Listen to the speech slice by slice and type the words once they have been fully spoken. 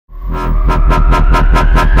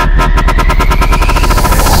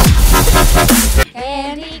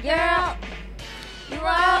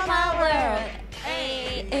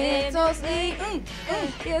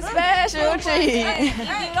Your special treat. If you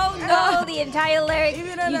don't know the entire lyric, you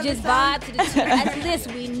just vibe to the tune. At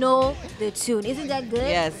least we know the tune. Isn't that good?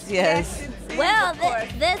 Yes. Well,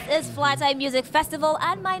 this is Flytime Music Festival,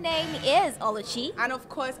 and my name is Oluchi. And of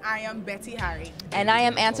course, I am Betty Harry. And I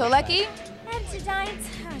am Antoleki. And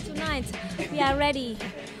tonight, we are ready.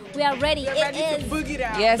 We are ready. It is boogie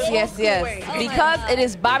down. Yes. Oh Because it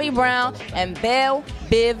is Bobby Brown and Biv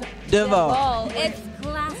Devoe. It's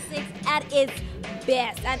classics at its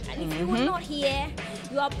best. And if you were not here,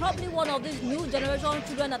 you are probably one of these new generation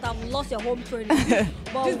children that have lost your home training.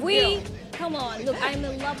 But come on, look, I'm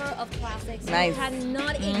a lover of classics. Nice. You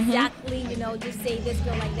cannot exactly, just say this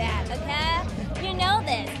girl like that, okay? You know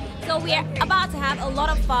this. So we are about to have a lot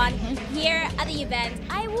of fun here at the event.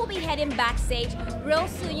 I will be heading backstage real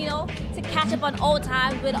soon, to catch up on old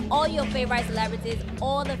times with all your favorite celebrities,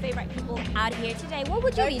 all the favorite people out here today. What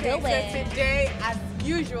would you be doing? So today, as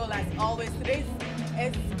usual, as always, today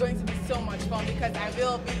is going to be so much fun because I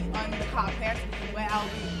will be on the carpet where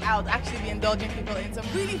I'll actually be indulging people in some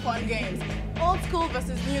really fun games. Old school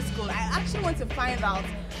versus new school. I actually want to find out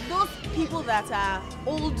those people that are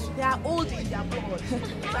old, they are old in their blood.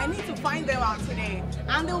 So I need to find them out today.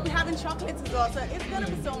 And they'll be having chocolates as well, so it's going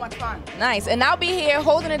to be so much fun. Nice. And I'll be here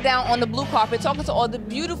holding it down on the blue carpet, talking to all the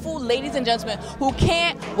beautiful ladies and gentlemen who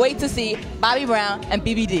can't wait to see Bobby Brown and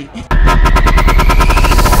BBD.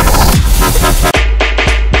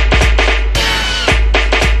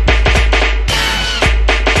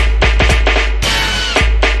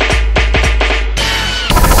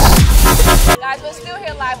 We're still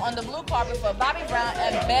here live on the blue carpet for Bobby Brown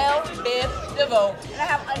and Biv Devoe. And I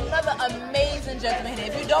have another amazing gentleman here.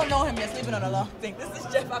 If you don't know him, you're sleeping on a long thing. This is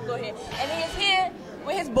Jeff Akko here. And he is here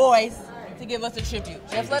with his boys to give us a tribute.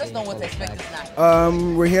 Jeff, let us know what to expect this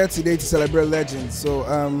night. We're here today to celebrate legends. So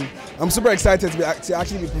I'm super excited to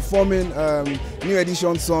actually be performing new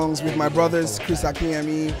edition songs with my brothers, Chris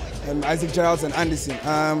Akinyemi, Isaac Giles and Anderson.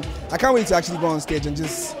 I can't wait to actually go on stage and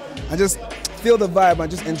just feel the vibe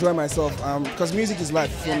and just enjoy myself because music is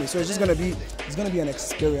life for me. So it's gonna be an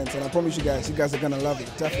experience, and I promise you guys are gonna love it,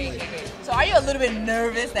 definitely. Great. So are you a little bit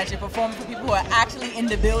nervous that you're performing for people who are actually in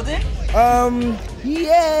the building?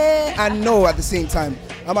 Yeah and no at the same time.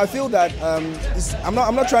 I feel that I'm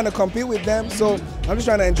not trying to compete with them, so I'm just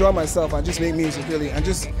trying to enjoy myself and just make music really, and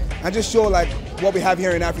just show like what we have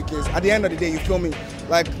here in Africa is at the end of the day, you feel me,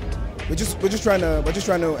 like. We're just trying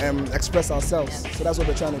to express ourselves. So that's what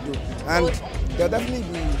we're trying to do, and they'll definitely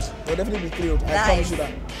be thrilled. I promise you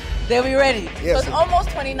that. They'll be ready. Yes, so it's almost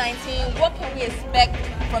 2019. What can we expect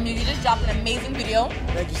from you? You just dropped an amazing video.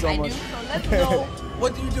 Thank you so much. So let's know.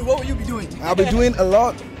 What do you do? What will you be doing? I'll be doing a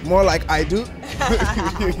lot more like I do.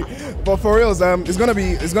 But for reals, it's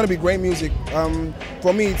gonna be great music.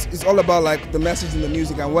 For me, it's all about like the message in the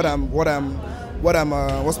music and what I'm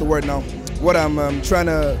what's the word now? What I'm trying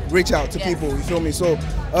to reach out to people, you feel me? So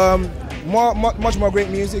much more great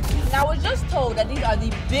music. Now I was just told that these are the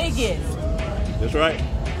biggest. That's right.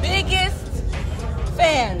 Biggest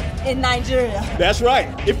fans in Nigeria. That's right.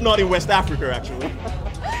 If not in West Africa, actually.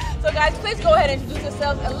 So guys, please go ahead and introduce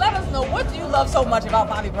yourselves and let us know what do you love so much about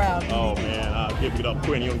Bobby Brown. Oh man, I'll give it up.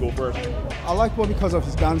 Quinn, you wanna go first? I like Bobby because of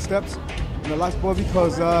his dance steps. And I like Bobby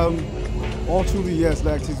because all through the years,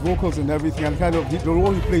 like his vocals and everything, and kind of the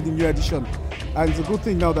role he played in New Edition. And it's a good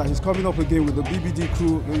thing now that he's coming up again with the BBD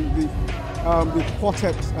crew, the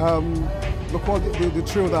quartet, the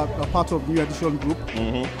trio that are part of New Edition group.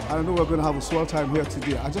 And I know we're going to have a swell time here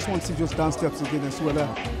today. I just want to see just dance steps again and see whether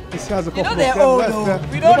he has a couple of them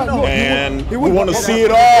left. We don't know. And we want to see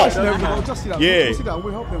it all. Just see that. Yeah. See that.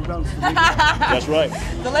 We'll help them dance. That's right.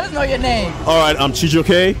 So let us know your name. All right, I'm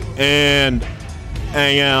Chijoke, and I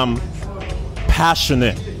am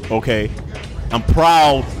passionate, okay? I'm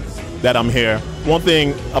proud that I'm here. One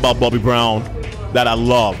thing about Bobby Brown that I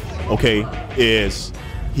love, okay, is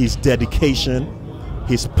his dedication,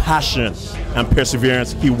 his passion, and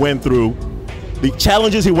perseverance he went through. The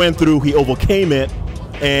challenges he went through, he overcame it,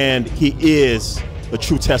 and he is a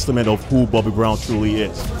true testament of who Bobby Brown truly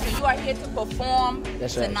is. So you are here to perform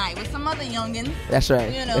tonight with some other youngins. That's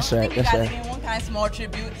right. You know, that's right. I think you That's guys right. are doing one kind of small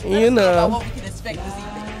tribute. You Let us know. about what we can expect this evening.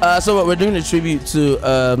 So we're doing a tribute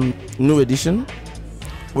to New Edition.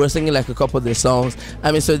 We're singing like a couple of their songs.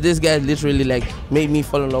 I mean, so this guy literally like made me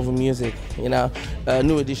fall in love with music. You know,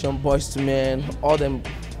 New Edition, Boys to Men, all them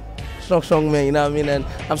strong men. You know what I mean? And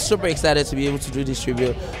I'm super excited to be able to do this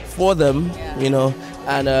tribute for them. You know,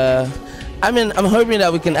 and I mean, I'm hoping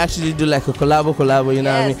that we can actually do like a collabo. You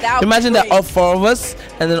know what I mean? Imagine that all four of us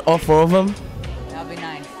and then all four of them. That'll be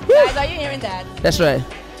nice. Guys, are you hearing that? That's right.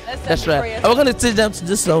 That's right. And we're gonna take them to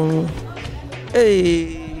this song.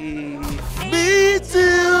 Hey.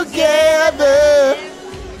 BT. together.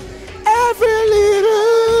 Every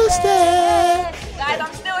little step. Guys,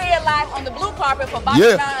 I'm still here live on the blue carpet for Bobby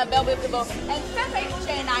Brown and Biv Devoe. And Sensei Uche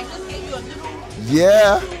and I just gave you a little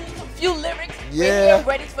few lyrics. Yeah.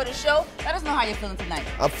 Ready for the show. Let us know how you're feeling tonight.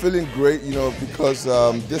 I'm feeling great, you know, because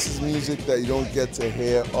this is music that you don't get to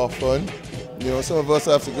hear often. You know, some of us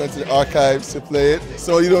have to go into the archives to play it,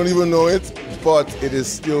 so you don't even know it, but it is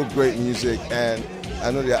still great music, and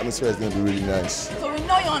I know the atmosphere is going to be really nice. So we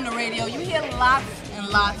know you're on the radio. You hear lots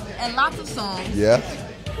and lots of songs. Yeah.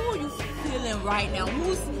 Who are you feeling right now?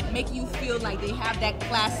 Who's making you feel like they have that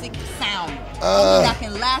classic sound? That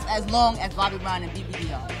can last as long as Bobby Brown and Biv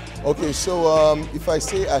Devoe. Okay, so if I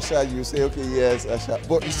say Asha, you say, okay, yes, Asha.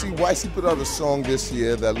 But you see, YC put out a song this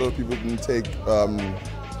year that a lot of people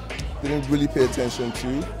didn't really pay attention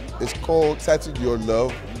to. It's called Titled Your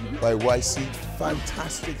Love by YC.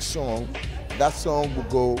 Fantastic song. That song will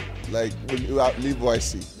go like, will outlive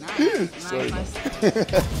YC. Nice.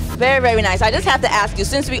 Very, very nice. I just have to ask you,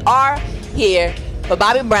 since we are here for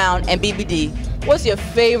Bobby Brown and BBD, what's your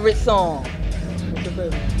favorite song? What's your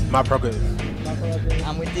favorite? My Prerogative.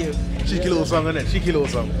 I'm with you. Cheeky little song, isn't it? Cheeky little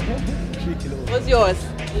song. What's yours?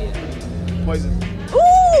 Poison.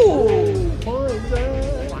 Ooh! Poison.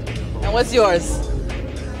 And what's yours?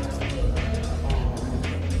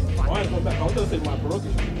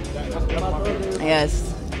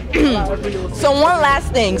 Yes. So one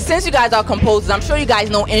last thing, since you guys are composers, I'm sure you guys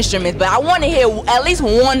know instruments, but I want to hear at least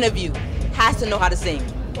one of you has to know how to sing.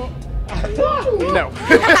 No.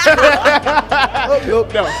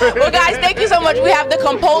 No. Well, guys, thank you so much. We have the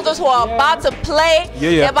composers who are about to play.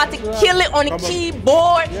 They're about to kill it on the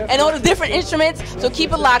keyboard and all the different instruments. So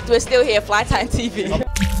keep it locked. We're still here, Flytime TV.